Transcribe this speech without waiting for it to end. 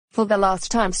For the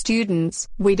last time, students,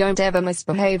 we don't ever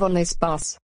misbehave on this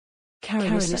bus.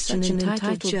 Karen is such an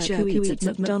entitled jerk who eats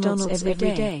at McDonald's every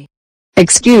day.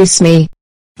 Excuse me.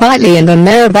 Violy and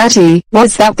Amaravati,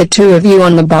 was that the two of you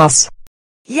on the bus?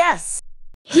 Yes!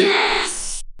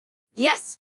 Yes!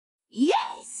 Yes!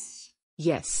 Yes!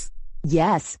 Yes.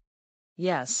 Yes!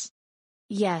 Yes.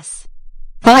 Yes.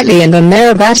 Violy and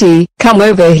Amaravati, come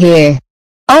over here.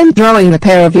 I'm throwing the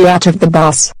pair of you out of the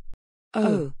bus.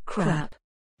 Oh, crap.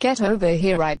 Get over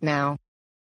here right now.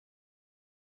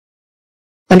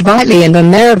 And Violy and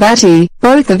Amaravati,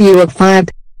 both of you are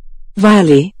fired.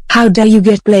 Violy, how dare you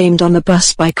get blamed on the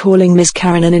bus by calling Miss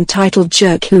Karen an entitled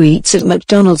jerk who eats at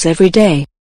McDonald's every day?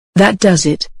 That does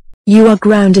it. You are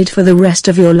grounded for the rest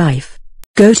of your life.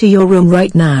 Go to your room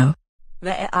right now.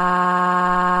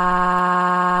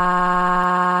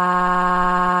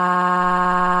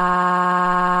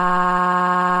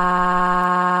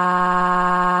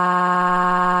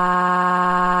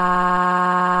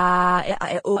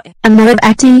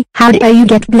 Amaravati, how dare you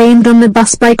get blamed on the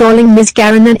bus by calling Miss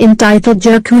Karen an entitled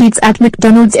jerk who eats at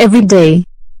McDonald's every day?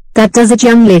 That does it,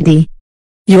 young lady.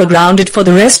 You are grounded for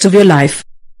the rest of your life.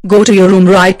 Go to your room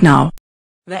right now.